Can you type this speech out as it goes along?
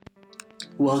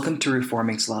Welcome to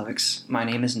Reforming Slavics. My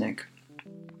name is Nick.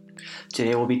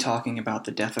 Today we'll be talking about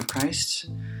the death of Christ,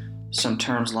 some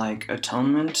terms like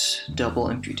atonement, double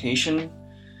imputation,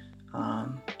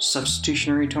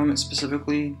 substitutionary atonement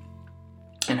specifically,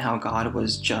 and how God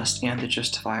was just and the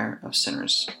justifier of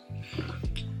sinners.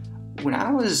 When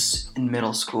I was in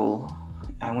middle school,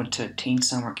 I went to teen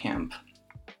summer camp,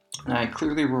 and I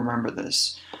clearly remember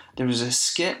this. There was a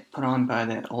skit put on by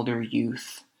the older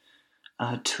youth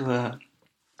to a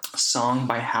song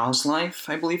by Housewife,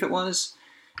 I believe it was,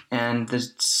 and the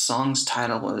song's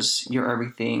title was "You're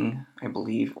Everything I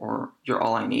Believe" or "You're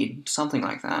All I Need," something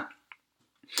like that.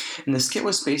 And the skit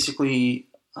was basically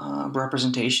a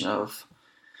representation of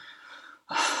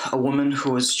a woman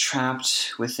who was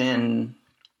trapped within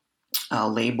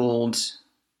labeled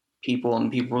people,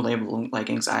 and people were labeled like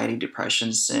anxiety,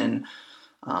 depression, sin,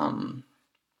 and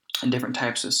different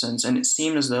types of sins. And it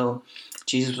seemed as though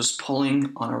Jesus was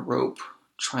pulling on a rope,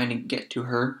 trying to get to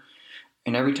her.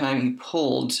 And every time he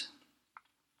pulled,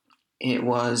 it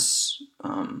was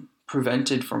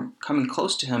prevented from coming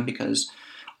close to him because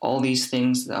all these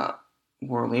things that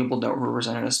were labeled, that were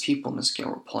represented as people in the scale,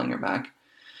 were pulling her back.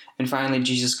 And finally,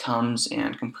 Jesus comes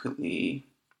and completely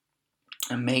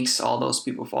makes all those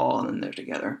people fall, and then they're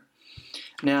together.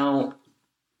 Now,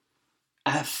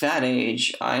 at that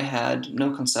age, I had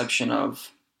no conception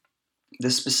of the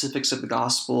specifics of the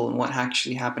gospel and what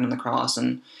actually happened on the cross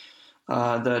and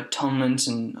the atonement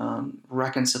and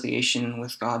reconciliation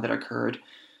with God that occurred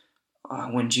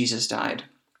when Jesus died.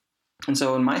 And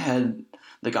so in my head,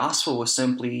 the gospel was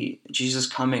simply Jesus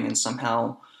coming and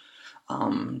somehow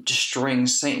destroying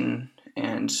Satan,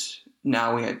 and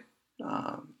now we had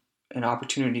an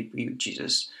opportunity to be with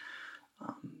Jesus.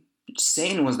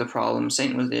 Satan was the problem,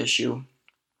 Satan was the issue,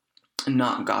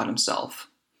 not God himself.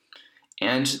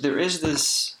 And there is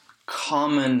this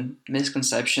common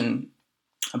misconception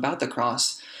about the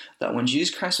cross that when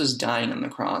Jesus Christ was dying on the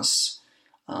cross,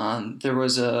 there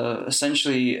was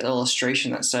essentially an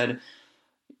illustration that said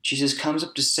Jesus comes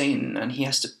up to Satan and he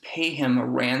has to pay him a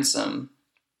ransom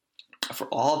for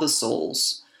all the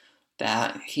souls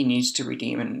that he needs to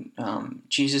redeem. And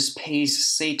Jesus pays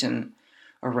Satan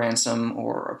a ransom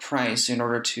or a price in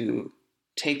order to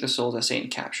take the souls that Satan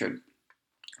captured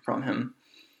from him.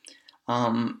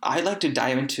 I'd like to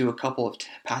dive into a couple of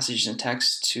passages in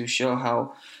text to show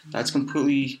how that's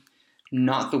completely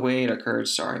not the way it occurred.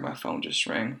 Sorry, my phone just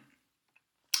rang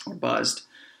or buzzed.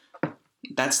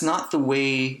 That's not the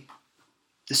way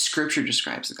the scripture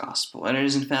describes the gospel, and it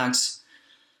is in fact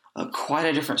quite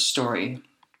a different story.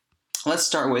 Let's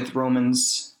start with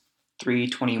Romans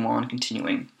 3:21,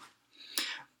 continuing.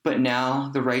 But now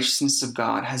the righteousness of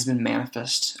God has been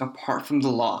manifest apart from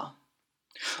the law.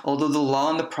 Although the law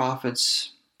and the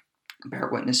prophets bear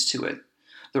witness to it,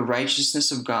 the righteousness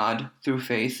of God through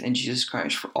faith in Jesus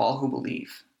Christ for all who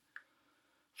believe.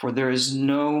 For there is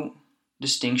no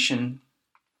distinction,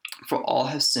 for all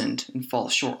have sinned and fall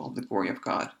short of the glory of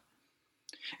God,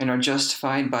 and are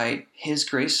justified by his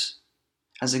grace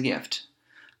as a gift,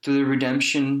 through the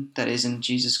redemption that is in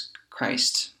Jesus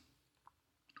Christ,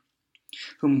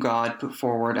 whom God put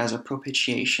forward as a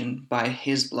propitiation by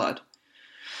his blood,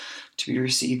 to be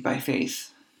received by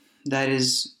faith. That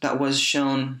was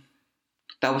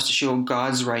to show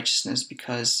God's righteousness,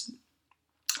 because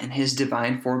in his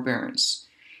divine forbearance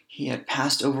he had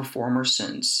passed over former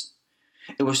sins.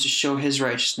 It was to show his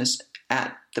righteousness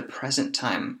at the present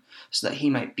time, so that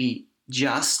he might be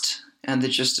just and the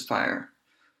justifier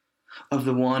of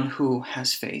the one who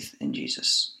has faith in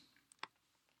Jesus.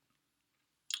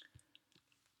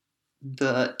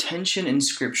 The tension in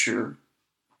Scripture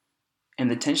and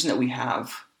the tension that we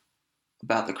have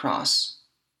about the cross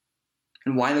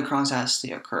and why the cross has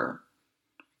to occur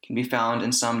can be found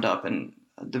and summed up in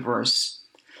the verse,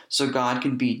 so God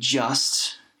can be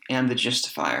just and the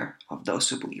justifier of those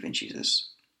who believe in Jesus.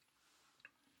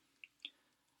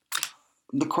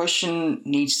 The question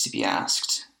needs to be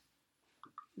asked,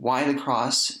 why the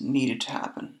cross needed to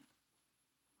happen?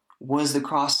 Was the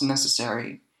cross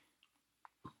necessary?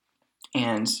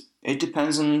 And it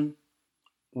depends on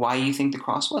why you think the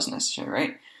cross was necessary,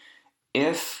 right?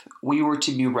 If we were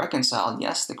to be reconciled,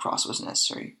 yes, the cross was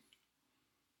necessary.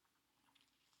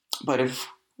 But if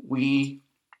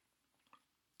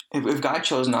God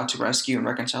chose not to rescue and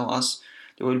reconcile us,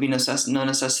 there would be no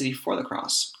necessity for the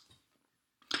cross.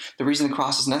 The reason the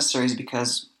cross is necessary is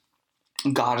because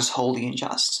God is holy and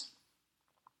just,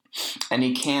 and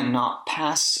he cannot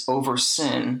pass over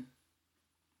sin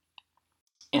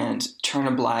and turn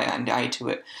a blind eye to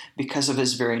it because of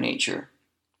his very nature.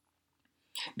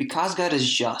 Because God is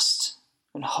just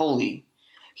and holy,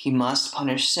 he must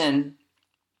punish sin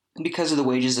because of the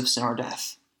wages of sin are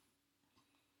death.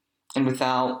 And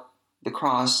without the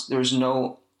cross, there's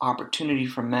no opportunity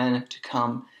for men to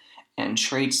come and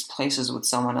trade places with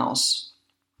someone else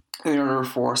in order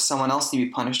for someone else to be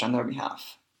punished on their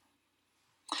behalf.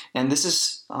 And this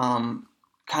is kind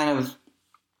of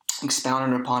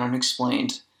expounded upon and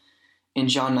explained in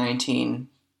John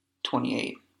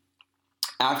 19:28.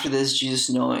 After this, Jesus,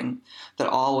 knowing that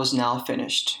all was now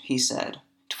finished, he said,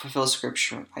 to fulfill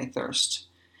Scripture, I thirst.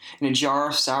 And a jar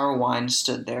of sour wine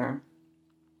stood there.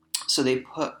 So they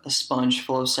put a sponge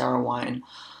full of sour wine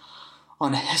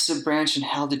on a hyssop branch and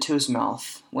held it to his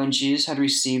mouth. When Jesus had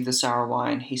received the sour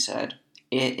wine, he said,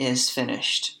 it is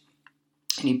finished.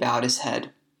 And he bowed his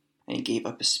head and he gave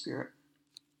up his spirit.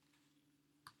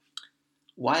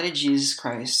 Why did Jesus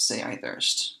Christ say, I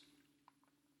thirst?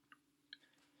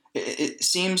 It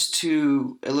seems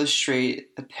to illustrate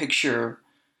a picture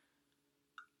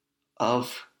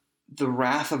of the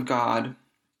wrath of God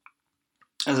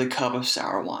as a cup of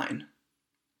sour wine.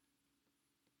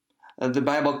 The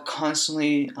Bible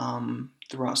constantly,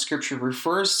 throughout Scripture,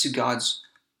 refers to God's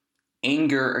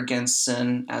anger against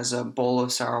sin as a bowl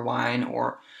of sour wine,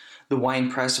 or the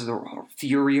winepress of the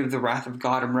fury of the wrath of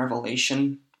God in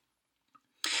Revelation.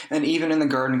 And even in the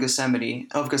Garden of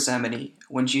Gethsemane,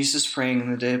 when Jesus is praying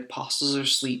and the apostles are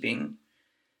sleeping,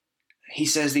 he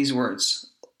says these words,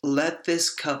 let this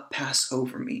cup pass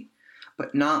over me,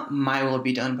 but not my will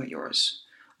be done but yours.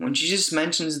 When Jesus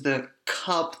mentions the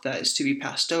cup that is to be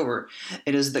passed over,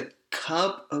 it is the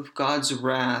cup of God's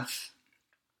wrath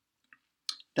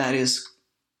that is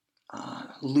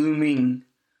looming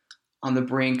on the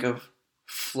brink of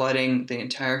flooding the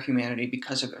entire humanity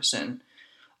because of their sin.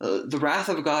 The wrath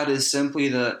of God is simply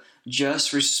the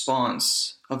just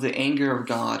response of the anger of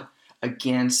God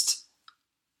against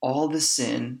all the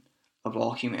sin of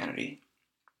all humanity.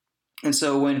 And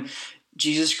so when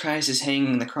Jesus Christ is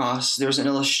hanging on the cross, there's an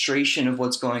illustration of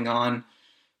what's going on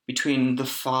between the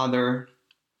Father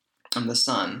and the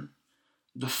Son.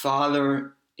 The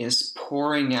Father is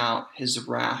pouring out his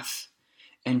wrath,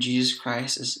 and Jesus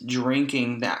Christ is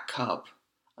drinking that cup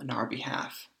on our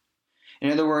behalf.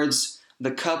 In other words,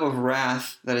 the cup of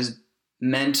wrath that is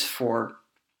meant for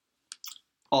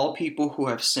all people who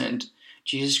have sinned,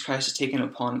 Jesus Christ has taken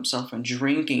upon himself and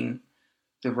drinking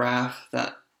the wrath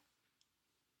that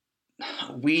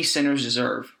we sinners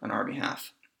deserve on our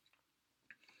behalf.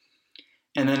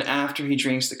 And then after he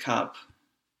drinks the cup,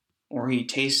 or he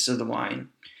tastes of the wine,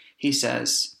 he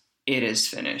says, it is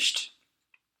finished.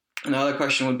 Another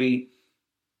question would be,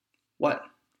 what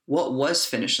was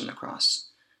finished on the cross?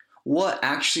 What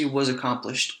actually was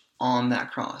accomplished on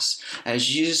that cross? As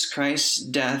Jesus Christ's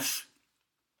death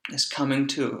is coming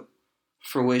to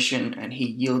fruition and he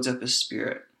yields up his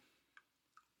spirit,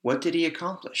 what did he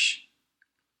accomplish?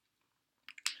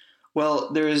 Well,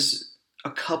 there's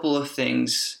a couple of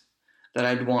things that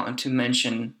I'd want to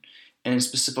mention in a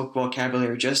specific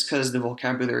vocabulary, just because the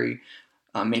vocabulary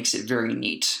makes it very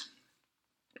neat.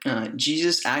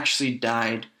 Jesus actually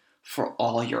died for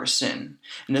all your sin.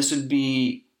 And this would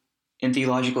be, in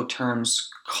theological terms,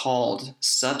 called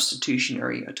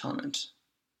substitutionary atonement.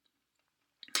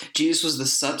 Jesus was the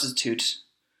substitute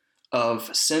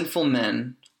of sinful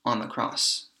men on the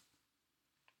cross.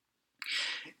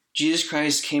 Jesus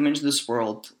Christ came into this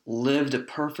world, lived a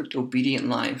perfect, obedient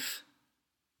life,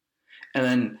 and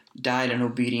then died an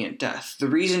obedient death. The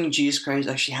reason Jesus Christ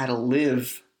actually had to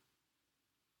live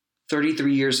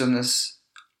 33 years on this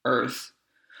earth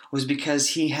was because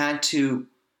he had to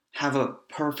have a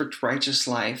perfect, righteous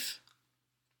life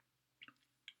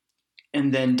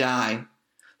and then die,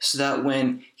 so that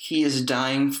when he is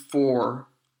dying for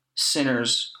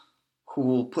sinners who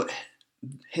will put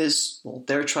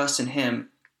their trust in him,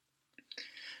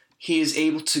 he is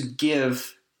able to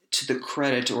give to the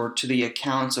credit or to the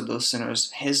accounts of those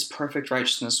sinners his perfect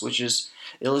righteousness, which is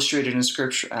illustrated in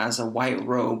Scripture as a white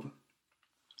robe.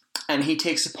 And he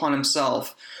takes upon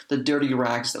himself the dirty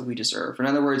rags that we deserve. In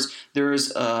other words, there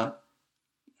is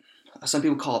some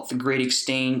people call it the great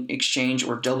exchange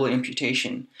or double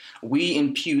imputation. To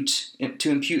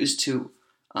impute is to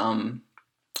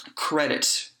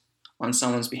credit on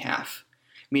someone's behalf.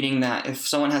 Meaning that if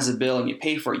someone has a bill and you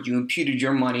pay for it, you imputed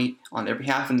your money on their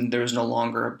behalf and there's no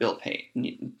longer a bill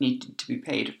need to be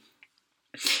paid.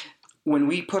 When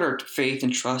we put our faith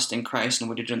and trust in Christ and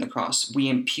what he did on the cross, we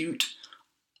impute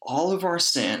all of our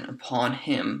sin upon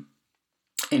him,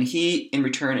 and he in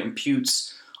return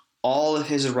imputes all of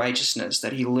his righteousness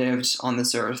that he lived on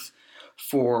this earth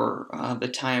for the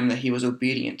time that he was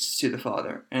obedient to the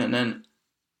Father. And then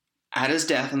at his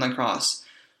death on the cross,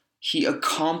 he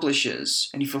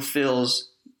accomplishes and he fulfills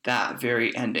that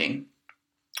very ending.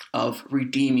 of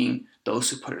redeeming those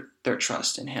who put their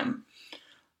trust in him.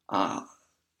 I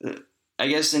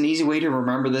guess an easy way to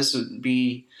remember this would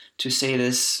be to say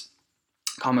this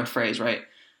common phrase, right?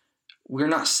 We're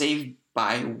not saved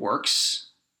by works,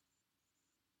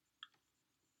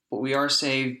 but we're not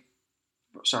saved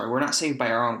by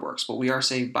our own works, but we are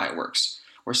saved by works.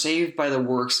 We're saved by the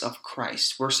works of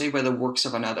Christ. We're saved by the works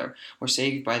of another. We're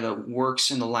saved by the works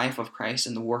in the life of Christ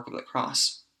and the work of the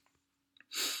cross.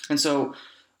 And so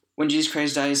when Jesus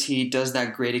Christ dies, he does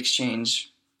that great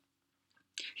exchange.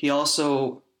 He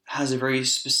also has a very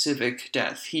specific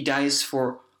death. He dies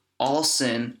for all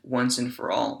sin once and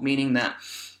for all, meaning that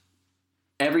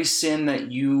every sin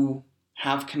that you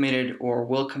have committed or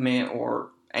will commit, or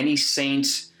any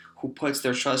saint who puts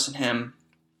their trust in him,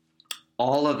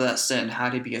 all of that sin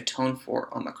had to be atoned for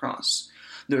on the cross.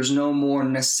 There's no more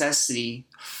necessity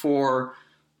for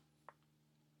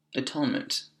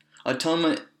atonement.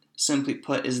 Atonement, simply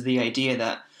put, is the idea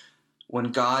that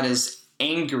when God is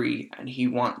angry and he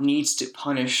needs to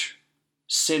punish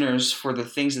sinners for the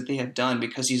things that they have done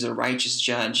because he's a righteous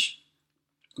judge,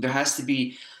 there has to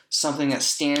be something that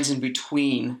stands in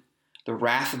between the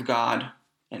wrath of God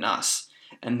and us.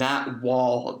 And that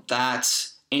wall, that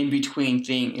in-between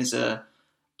thing, is a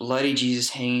bloody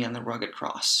Jesus hanging on the rugged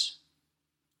cross.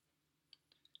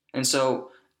 And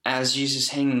so as Jesus is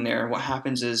hanging there, what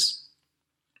happens is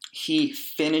he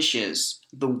finishes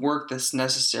the work that's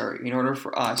necessary in order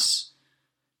for us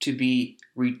to be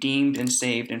redeemed and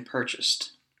saved and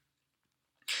purchased.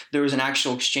 There is an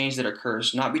actual exchange that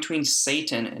occurs, not between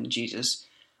Satan and Jesus,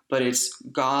 but it's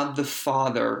God the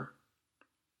Father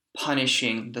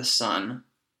punishing the Son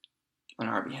on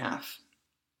our behalf.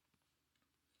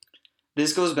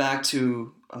 This goes back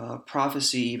to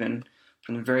prophecy even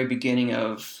from the very beginning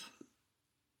of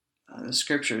the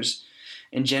scriptures.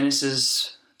 In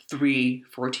Genesis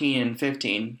 3:14 and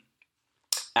 15,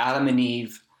 Adam and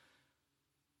Eve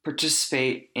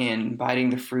participate in biting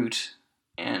the fruit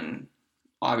and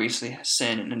obviously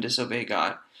sin and disobey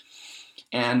God.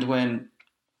 And when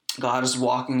God is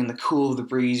walking in the cool of the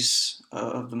breeze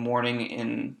of the morning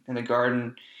in the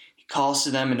garden, he calls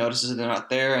to them and notices that they're not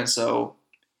there, and so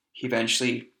he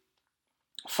eventually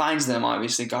finds them.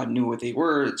 Obviously, God knew what they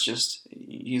were. It's just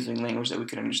using language that we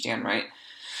could understand, right?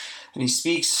 And he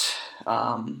speaks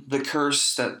the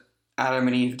curse that Adam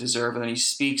and Eve deserve, and then he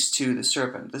speaks to the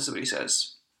serpent. This is what he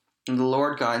says. And the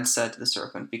Lord God said to the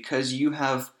serpent, "Because you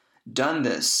have done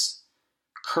this,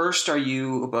 cursed are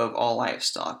you above all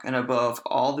livestock, and above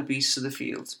all the beasts of the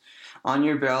field. On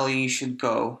your belly you should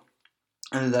go,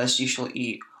 and thus you shall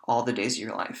eat all the days of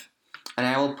your life. And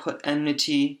I will put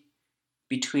enmity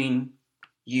between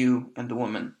you and the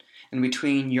woman, and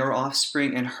between your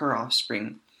offspring and her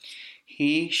offspring.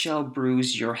 He shall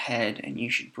bruise your head, and you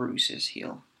should bruise his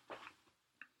heel."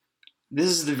 This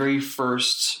is the very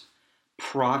first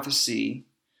prophecy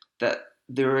that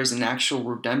there is an actual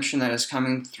redemption that is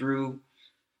coming through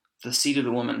the seed of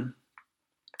the woman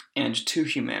and to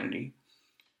humanity.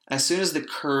 As soon as the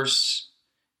curse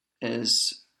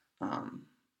is,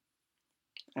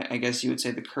 I guess you would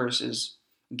say the curse is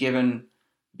given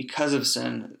because of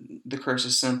sin, the curse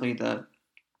is simply the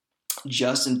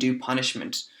just and due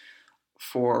punishment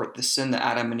for the sin that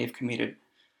Adam and Eve committed.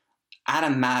 Not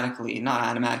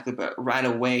automatically, but right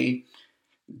away,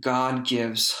 God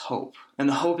gives hope. And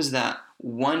the hope is that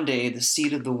one day the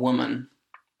seed of the woman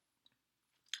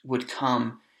would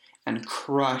come and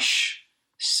crush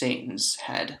Satan's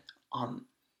head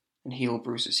and he will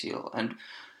bruise his heel. And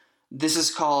this is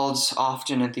called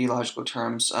often in theological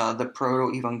terms the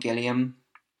proto-evangelium,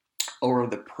 or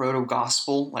the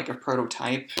proto-gospel, like a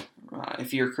prototype.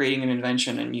 If you're creating an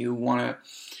invention and you want to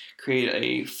create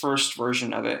a first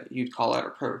version of it, you'd call it a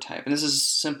prototype. And this is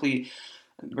simply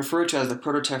referred to as the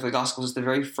prototype of the gospel. Is the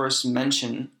very first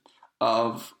mention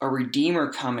of a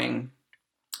redeemer coming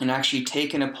and actually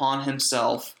taking upon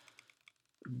himself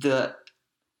the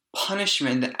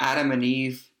punishment that Adam and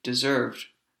Eve deserved.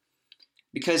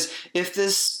 Because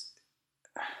it's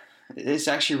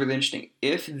actually really interesting.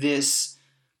 If this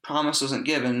promise wasn't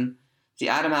given, the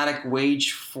automatic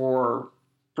wage for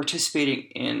participating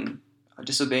in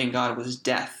disobeying God was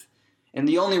death. And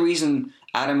the only reason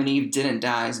Adam and Eve didn't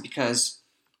die is because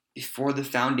before the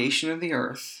foundation of the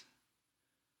earth,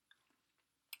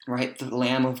 right, the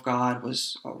Lamb of God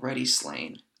was already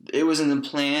slain. It was in the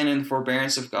plan and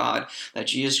forbearance of God that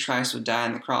Jesus Christ would die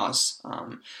on the cross.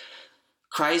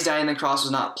 Christ dying on the cross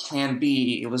was not plan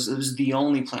B. It was the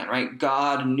only plan, right?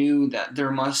 God knew that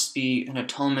there must be an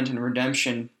atonement and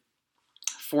redemption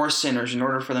for sinners in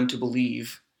order for them to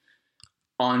believe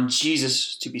on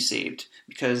Jesus to be saved,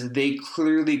 because they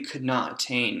clearly could not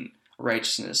attain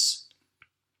righteousness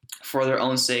for their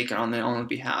own sake and on their own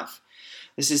behalf.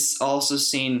 This is also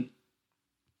seen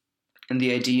in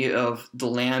the idea of the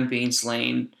lamb being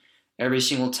slain every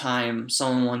single time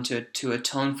someone wanted to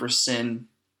atone for sin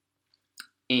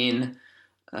in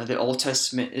the Old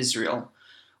Testament Israel.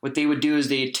 What they would do is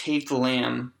they'd take the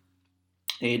lamb,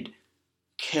 they'd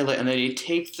kill it, and they'd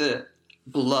take the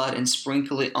blood and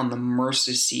sprinkle it on the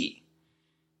mercy seat.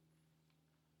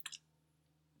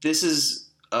 This is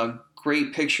a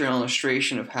great picture and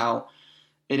illustration of how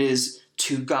it is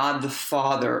to God the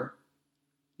Father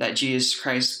that Jesus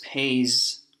Christ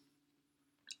pays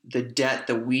the debt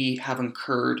that we have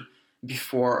incurred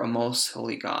before a most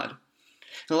holy God.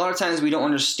 And a lot of times we don't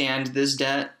understand this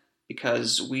debt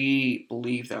because we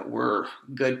believe that we're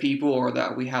good people or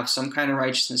that we have some kind of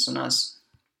righteousness in us.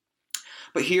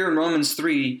 But here in Romans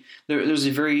 3, there's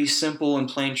a very simple and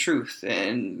plain truth.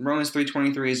 And Romans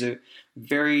 3:23 is a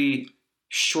very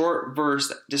short verse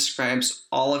that describes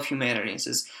all of humanity. It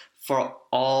says, "For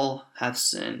all have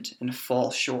sinned and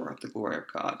fall short of the glory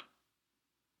of God."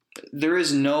 There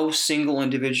is no single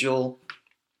individual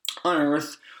on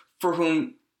earth for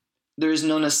whom there is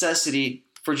no necessity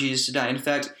for Jesus to die. In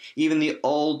fact, even the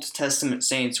Old Testament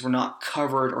saints were not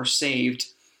covered or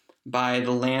saved by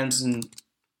the lambs and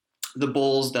the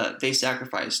bulls that they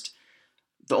sacrificed.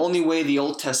 The only way the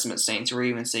Old Testament saints were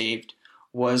even saved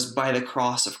was by the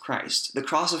cross of Christ. The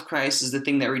cross of Christ is the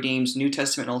thing that redeems New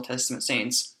Testament and Old Testament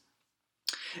saints.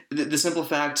 The simple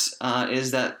fact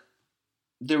is that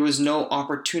there was no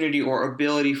opportunity or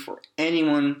ability for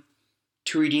anyone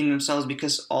to redeem themselves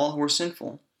because all were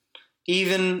sinful.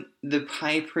 Even the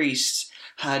high priests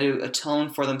had to atone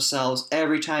for themselves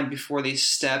every time before they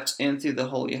stepped into the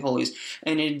Holy of Holies.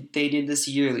 And they did this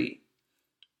yearly.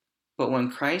 But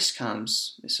when Christ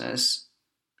comes, it says,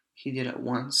 he did it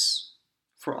once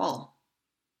for all.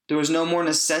 There was no more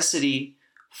necessity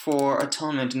for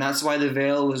atonement. And that's why the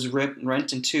veil was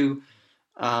rent in two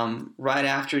right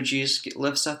after Jesus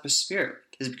lifts up his spirit.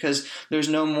 Is because there's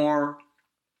no more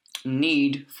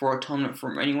need for atonement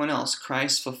from anyone else.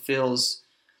 Christ fulfills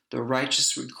the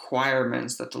righteous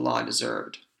requirements that the law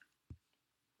deserved.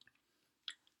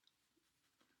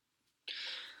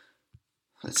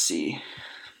 Let's see.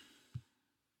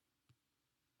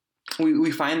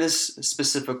 We find this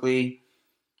specifically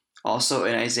also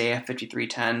in Isaiah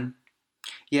 53:10.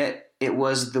 Yet it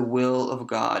was the will of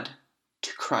God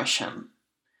to crush him,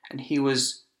 and he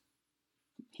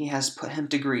has put him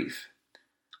to grief.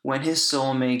 When his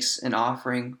soul makes an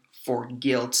offering for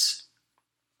guilt,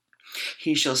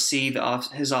 he shall see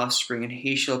his offspring, and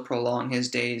he shall prolong his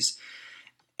days,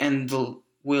 and the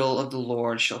will of the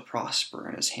Lord shall prosper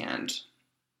in his hand.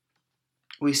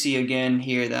 We see again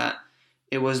here that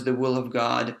it was the will of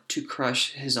God to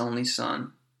crush his only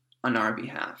son on our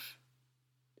behalf.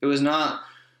 It was not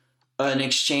an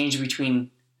exchange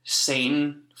between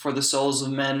Satan for the souls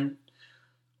of men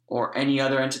or any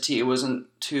other entity. It wasn't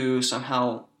to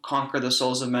somehow conquer the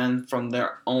souls of men from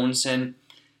their own sin.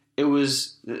 It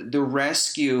was the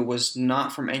rescue was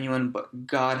not from anyone but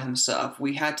God himself.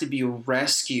 We had to be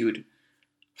rescued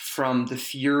from the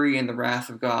fury and the wrath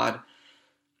of God.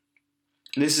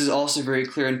 This is also very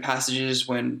clear in passages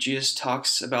when Jesus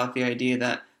talks about the idea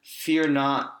that fear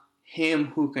not him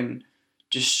who can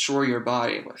destroy your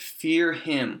body, but fear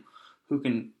him who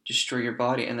can destroy your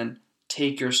body and then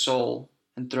take your soul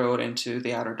and throw it into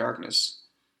the outer darkness.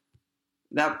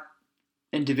 That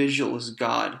individual is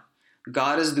God.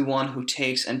 God is the one who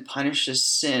takes and punishes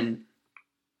sin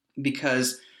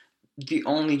because the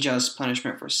only just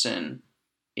punishment for sin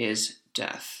is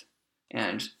death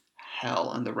and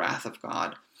hell and the wrath of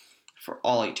God for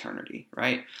all eternity,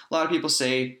 right? A lot of people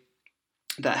say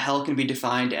that hell can be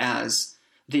defined as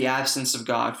the absence of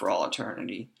God for all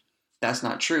eternity. That's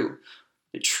not true.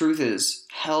 The truth is,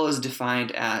 hell is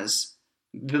defined as,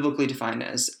 biblically defined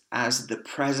as the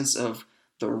presence of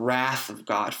the wrath of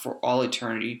God for all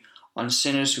eternity on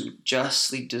sinners who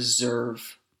justly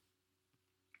deserve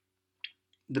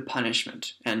the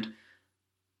punishment. And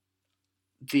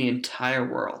the entire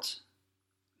world,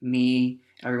 me,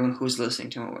 everyone who's listening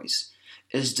to my voice,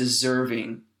 is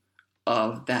deserving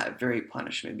of that very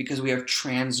punishment because we have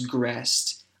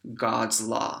transgressed God's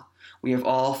law. We have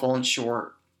all fallen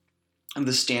short of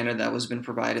the standard that was been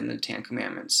provided in the Ten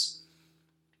Commandments.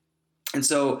 And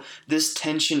so this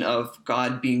tension of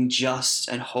God being just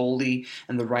and holy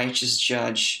and the righteous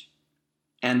judge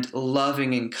and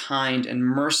loving and kind and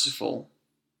merciful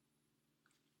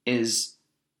is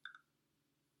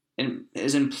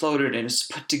imploded and is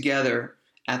put together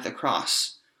at the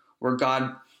cross, where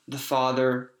God the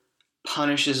Father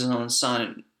punishes his own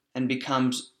Son and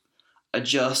becomes a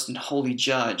just and holy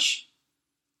judge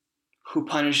who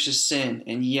punishes sin,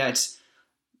 and yet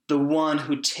the one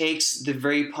who takes the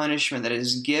very punishment that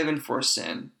is given for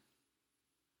sin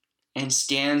and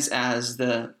stands as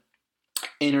the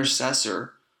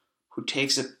intercessor who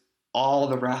takes all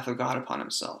the wrath of God upon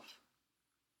himself.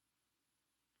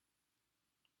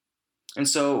 And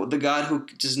so the God who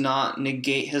does not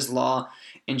negate his law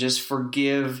and just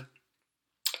forgive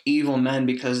evil men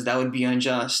because that would be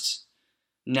unjust,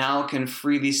 now can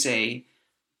freely say,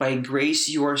 by grace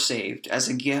you are saved as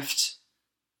a gift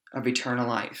of eternal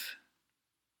life.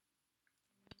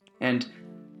 And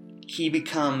he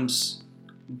becomes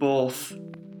both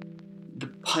the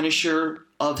punisher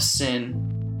of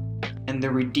sin and the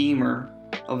redeemer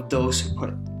of those who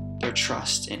put their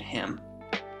trust in him.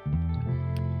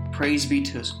 Praise be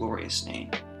to his glorious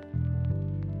name.